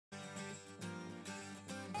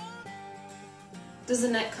Does the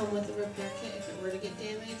net come with a repair kit if it were to get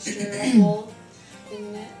damaged or a hole in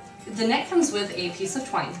the net? The net comes with a piece of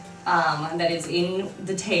twine that is in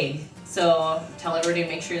the tag. So tell everybody to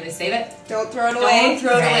make sure they save it. Don't throw it away. Don't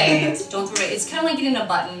throw it away. Don't throw it away. It's kind of like getting a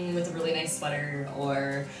button with a really nice sweater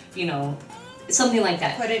or, you know, something like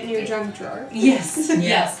that. Put it in your junk drawer. Yes,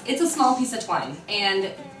 yes. It's a small piece of twine.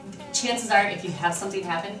 And chances are, if you have something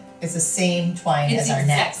happen, it's the same twine as our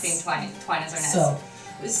nets. It's the exact same twine as our nets. So,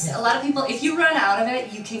 a lot of people, if you run out of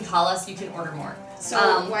it, you can call us, you can order more. So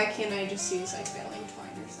why can't I just use like baling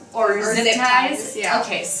twine or something? Or zip ties? Yeah.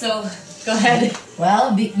 Okay, so go ahead.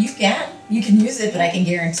 Well, you can use it, but I can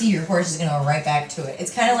guarantee your horse is going to go right back to it.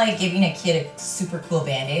 It's kind of like giving a kid a super cool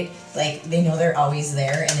Band-Aid. Like, they know they're always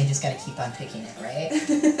there, and they just got to keep on picking it, right?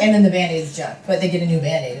 And then the Band-Aid's junk, but they get a new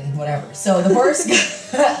Band-Aid and whatever. So the horse,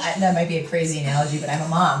 that might be a crazy analogy, but I'm a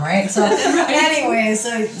mom, right? So anyway,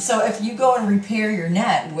 so if you go and repair your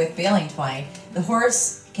net with baling twine, the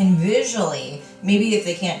horse can visually, maybe if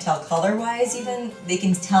they can't tell color-wise even, they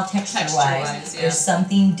can tell texture-wise. There's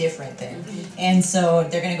something different there. And so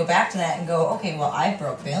they're going to go back to that and go, okay, well, I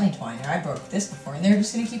broke baling twine, or I broke this before, and they're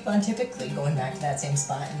just going to keep on typically going back to that same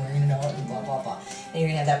spot, and we're going to know it, and blah, blah, blah. And you're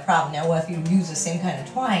going to have that problem. Now, if you use the same kind of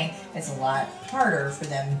twine, it's a lot harder for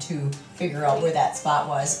them to figure out where that spot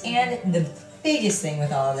was. And the biggest thing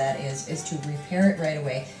with all of that is to repair it right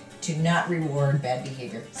away, to not reward bad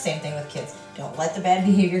behavior. Same thing with kids. Don't let the bad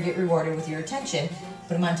behavior get rewarded with your attention.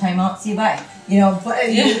 Put them on timeout, see you bye. You know,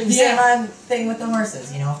 same on thing with the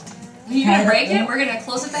horses, you know. You're going to break it, we're going to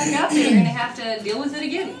close it back up, and you're going to have to deal with it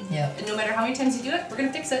again. Yeah. And no matter how many times you do it, we're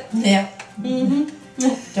going to fix it. Yeah.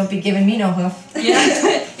 Don't be giving me no hoof. Yeah.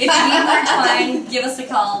 If you need more twine, give us a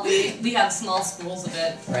call. We have small spools of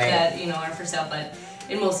it that, you know, are for sale, but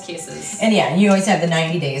in most cases. And yeah, you always have the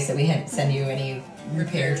 90 days that we send you any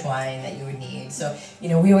repair twine that you would need. So, you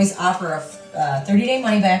know, we always offer a 30-day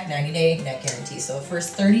money-back, 90-day net guarantee. So the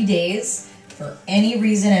first 30 days, for any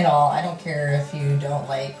reason at all, I don't care if you don't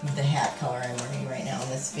like the hat color I'm wearing right now in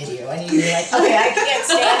this video, and you're like, okay, I can't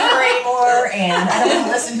stand her anymore, and I don't want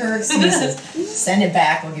to listen to her excuses. Send it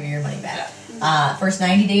back, we'll give you your money back. First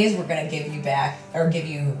 90 days, we're going to give you back, or give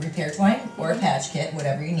you repair twine or a patch kit,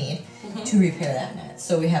 whatever you need, to repair that net.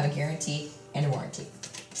 So we have a guarantee and a warranty.